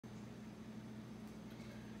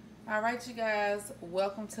All right, you guys,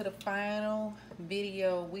 welcome to the final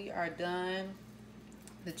video. We are done.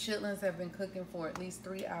 The chitlins have been cooking for at least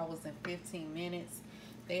 3 hours and 15 minutes.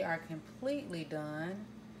 They are completely done.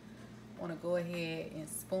 I want to go ahead and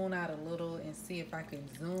spoon out a little and see if I can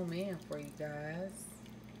zoom in for you guys.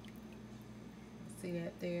 See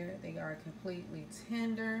that there? They are completely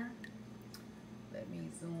tender. Let me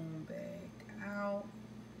zoom back out.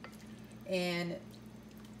 And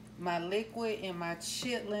my liquid and my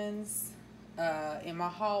chitlins and my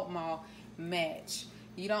hog maw match.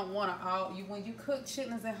 You don't want to when you cook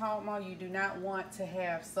chitlins and hog maw, you do not want to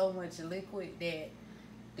have so much liquid that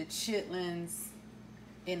the chitlins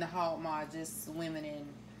and the hog maw are just swimming in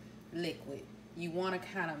liquid. You want to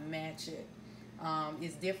kind of match it.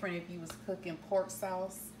 It's different if you was cooking pork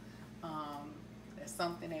sauce. That's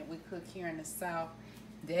something that we cook here in the South.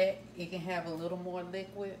 That it can have a little more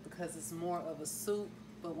liquid because it's more of a soup.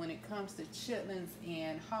 But when it comes to chitlins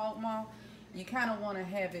and hog maw, you kind of want to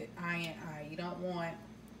have it eye and eye. You don't want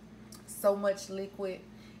so much liquid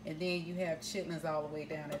and then you have chitlins all the way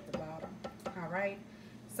down at the bottom. All right,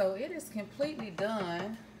 so it is completely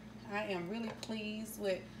done. I am really pleased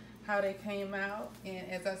with how they came out, and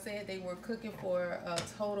as I said, they were cooking for a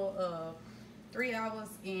total of 3 hours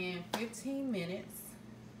and 15 minutes.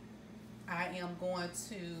 I am going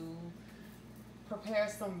to prepare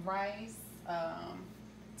some rice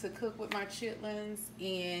to cook with my chitlins,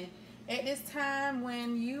 and at this time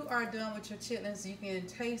when you are done with your chitlins, you can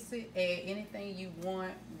taste it, add anything you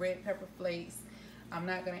want. Red pepper flakes. I'm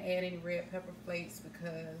not going to add any red pepper flakes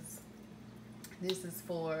because this is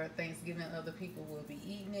for Thanksgiving. Other people will be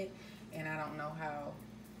eating it, and I don't know how,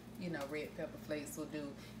 you know, red pepper flakes will do.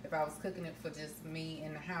 If I was cooking it for just me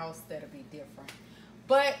in the house, that'd be different.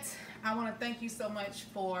 But I want to thank you so much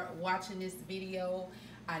for watching this video.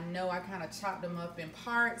 I know I kind of chopped them up in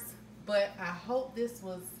parts, but I hope this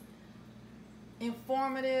was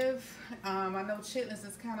informative. I know chitlins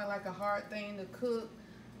is kind of like a hard thing to cook,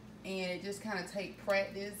 and it just kind of take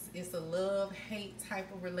practice. It's a love-hate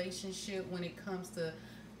type of relationship when it comes to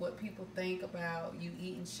what people think about you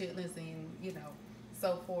eating chitlins and, you know,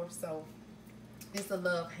 so forth. So it's a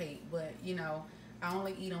love-hate, but you know, I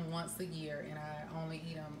only eat them once a year, and I only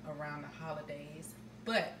eat them around the holidays.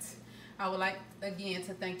 But I would like again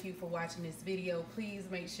to thank you for watching this video. Please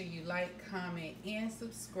make sure you like, comment, and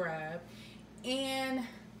subscribe. And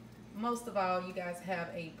most of all, you guys have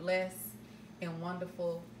a blessed and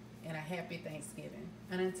wonderful and a happy Thanksgiving.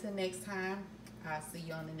 And until next time, I'll see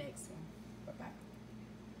you on the next one.